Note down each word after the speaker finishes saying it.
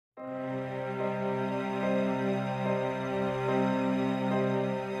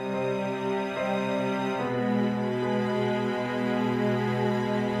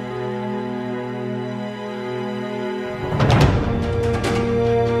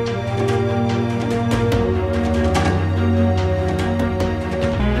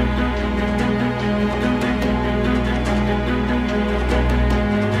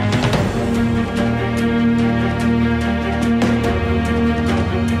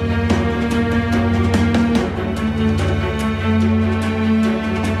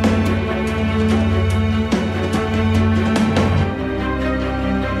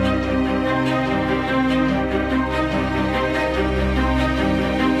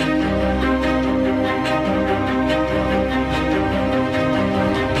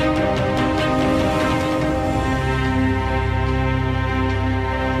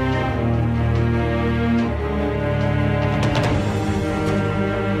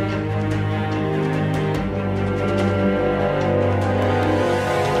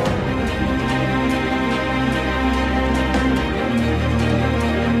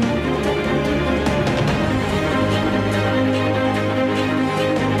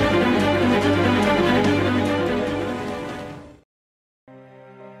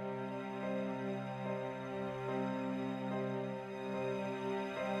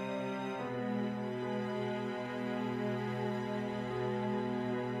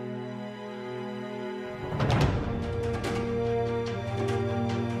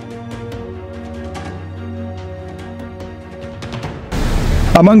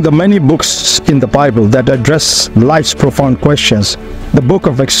Among the many books in the Bible that address life's profound questions, the book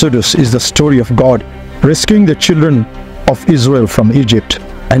of Exodus is the story of God rescuing the children of Israel from Egypt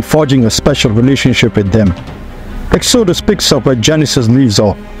and forging a special relationship with them. Exodus picks up where Genesis leaves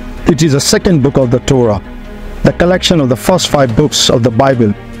off. It is the second book of the Torah, the collection of the first 5 books of the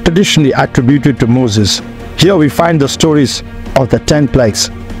Bible traditionally attributed to Moses. Here we find the stories of the 10 plagues,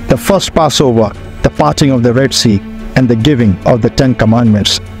 the first Passover, the parting of the Red Sea, and the giving of the 10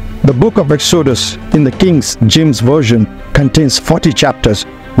 Commandments. The book of Exodus in the King James Version contains 40 chapters,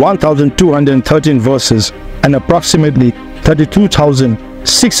 1,213 verses, and approximately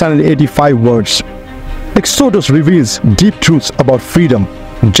 32,685 words. Exodus reveals deep truths about freedom,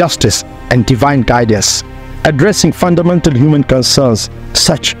 justice, and divine guidance, addressing fundamental human concerns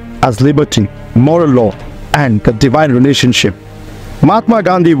such as liberty, moral law, and the divine relationship. Mahatma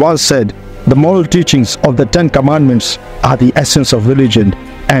Gandhi once said, "The moral teachings of the 10 Commandments are the essence of religion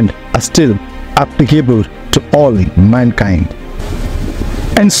and are still applicable to all mankind."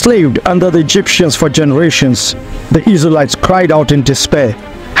 Enslaved under the Egyptians for generations, the Israelites cried out in despair,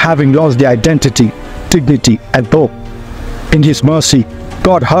 having lost their identity, dignity, and hope. In His mercy,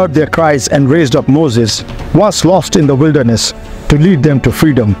 God heard their cries and raised up Moses, once lost in the wilderness, to lead them to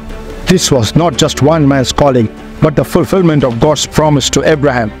freedom. This was not just one man's calling, but the fulfillment of God's promise to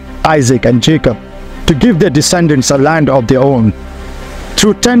Abraham, Isaac, and Jacob to give their descendants a land of their own.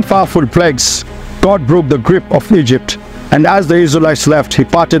 Through 10 powerful plagues, God broke the grip of Egypt, and as the Israelites left, He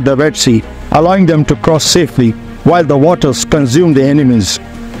parted the Red Sea, allowing them to cross safely while the waters consumed their enemies.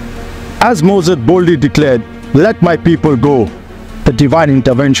 As Moses boldly declared, "Let my people go," the divine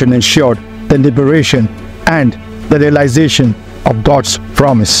intervention ensured the liberation and the realization of God's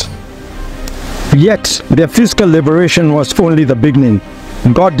promise. Yet, their physical liberation was only the beginning.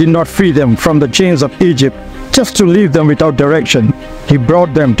 God did not free them from the chains of Egypt just to leave them without direction. He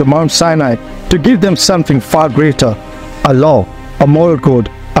brought them to Mount Sinai to give them something far greater, a law, a moral code,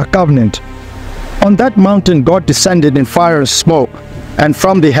 a covenant. On that mountain, God descended in fire and smoke, and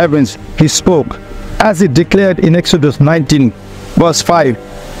from the heavens He spoke, as He declared in Exodus 19, verse 5,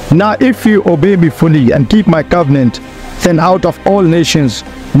 "Now if you obey me fully and keep my covenant, then out of all nations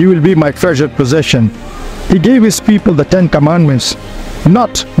you will be my treasured possession." He gave His people the 10 Commandments,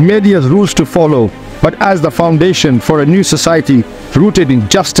 not merely as rules to follow, but as the foundation for a new society rooted in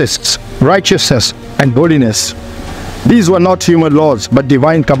justice, righteousness, and holiness. These were not human laws, but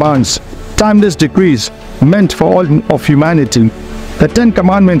divine commands, timeless decrees meant for all of humanity. The 10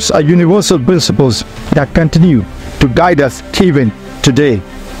 Commandments are universal principles that continue to guide us even today.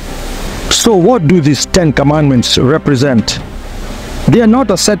 So what do these 10 Commandments represent? They are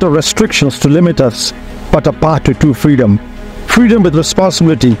not a set of restrictions to limit us, but a path to true freedom. Freedom with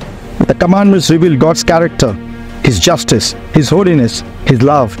responsibility. The commandments reveal God's character, His justice, His holiness, His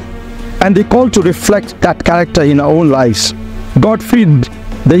love, and they call to reflect that character in our own lives. God freed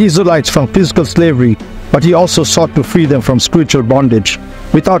the Israelites from physical slavery, but He also sought to free them from spiritual bondage.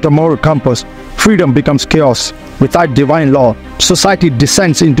 Without a moral compass, freedom becomes chaos. Without divine law, society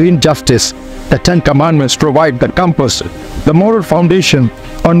descends into injustice. The 10 Commandments provide the compass, the moral foundation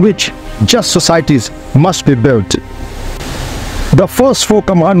on which just societies must be built. The first 4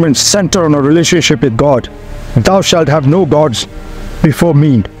 commandments center on a relationship with God. "Thou shalt have no gods before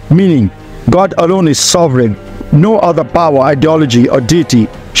me," meaning God alone is sovereign. No other power, ideology, or deity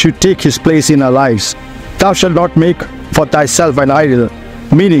should take His place in our lives. "Thou shalt not make for thyself an idol,"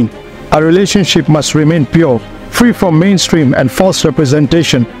 meaning our relationship must remain pure, free from mainstream and false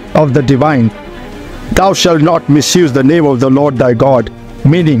representation of the divine. "Thou shalt not misuse the name of the Lord thy God,"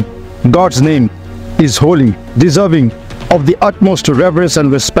 meaning God's name is holy, deserving of the utmost reverence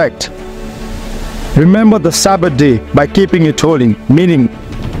and respect. "Remember the Sabbath day by keeping it holy," meaning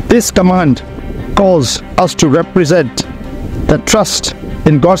this command calls us to represent the trust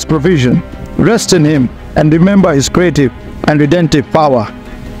in God's provision, rest in Him, and remember His creative and redemptive power.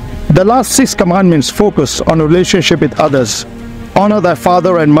 The last 6 commandments focus on a relationship with others. "Honor thy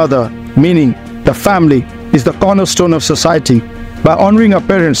father and mother," meaning the family is the cornerstone of society. By honoring our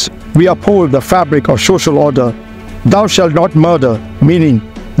parents, we uphold the fabric of social order. "Thou shalt not murder," meaning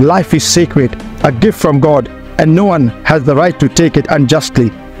life is sacred, a gift from God, and no one has the right to take it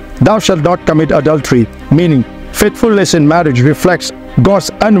unjustly. "Thou shalt not commit adultery," meaning faithfulness in marriage reflects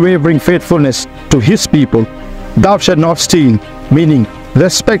God's unwavering faithfulness to His people. "Thou shalt not steal," meaning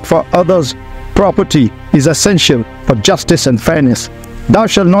respect for others' property is essential for justice and fairness. "Thou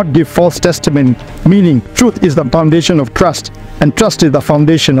shalt not give false testimony," meaning truth is the foundation of trust, and trust is the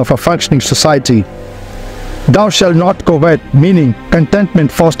foundation of a functioning society. "Thou shalt not covet," meaning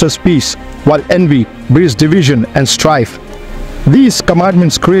contentment fosters peace, while envy breeds division and strife. These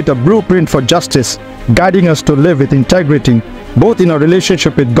commandments create a blueprint for justice, guiding us to live with integrity, both in our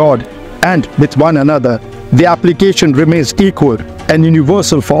relationship with God and with one another. The application remains equal and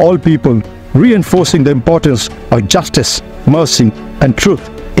universal for all people, reinforcing the importance of justice, mercy, and truth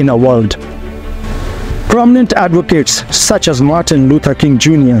in our world. Prominent advocates such as Martin Luther King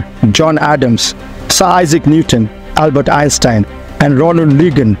Jr., John Adams, Sir Isaac Newton, Albert Einstein, and Ronald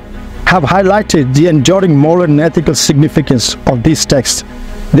Reagan have highlighted the enduring moral and ethical significance of these texts.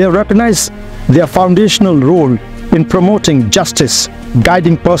 They recognize their foundational role in promoting justice,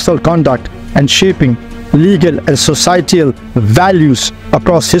 guiding personal conduct, and shaping legal and societal values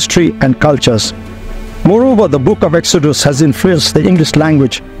across history and cultures. Moreover, the book of Exodus has influenced the English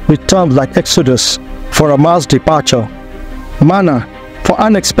language with terms like Exodus for a mass departure, manna for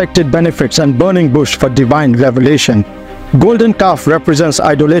unexpected benefits, and burning bush for divine revelation. Golden calf represents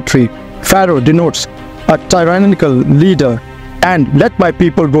idolatry, Pharaoh denotes a tyrannical leader, and let my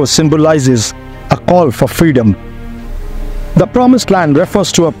people go symbolizes a call for freedom. The promised land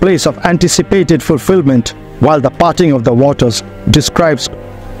refers to a place of anticipated fulfillment, while the parting of the waters describes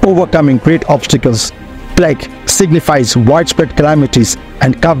overcoming great obstacles. Plague signifies widespread calamities,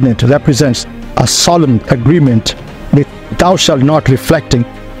 and covenant represents a solemn agreement with thou shalt not, reflecting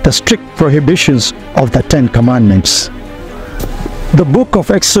the strict prohibitions of the Ten Commandments. The book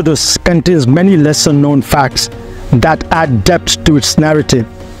of Exodus contains many lesser-known facts that add depth to its narrative.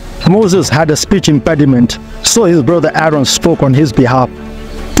 Moses had a speech impediment, so his brother Aaron spoke on his behalf.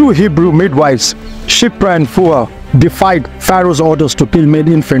 Two Hebrew midwives, Shipra and Phua, defied Pharaoh's orders to kill male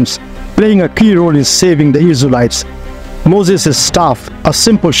infants, playing a key role in saving the Israelites. Moses' staff, a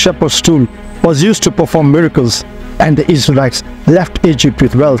simple shepherd's tool, was used to perform miracles, and the Israelites left Egypt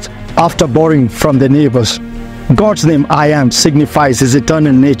with wealth after borrowing from their neighbors. God's name, I Am, signifies his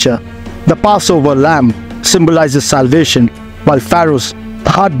eternal nature. The Passover lamb symbolizes salvation, while Pharaoh's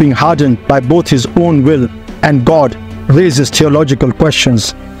heart being hardened by both his own will and God raises theological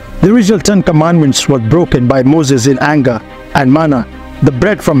questions. The original Ten Commandments were broken by Moses in anger, and manna, the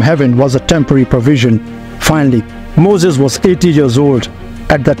bread from heaven, was a temporary provision. Finally, Moses was 80 years old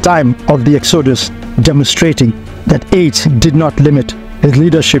at the time of the Exodus, demonstrating that age did not limit his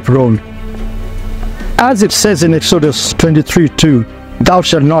leadership role. As it says in Exodus 23:2, thou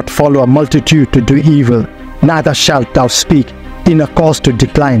shalt not follow a multitude to do evil, neither shalt thou speak in a cause to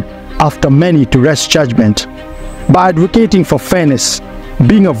decline, after many to wrest judgment. By advocating for fairness,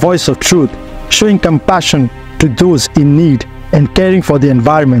 being a voice of truth, showing compassion to those in need, and caring for the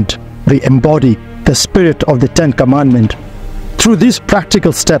environment, we embody the spirit of the Ten Commandments. Through these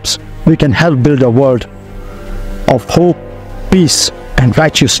practical steps, we can help build a world of hope, peace, and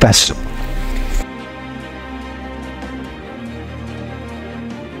righteousness.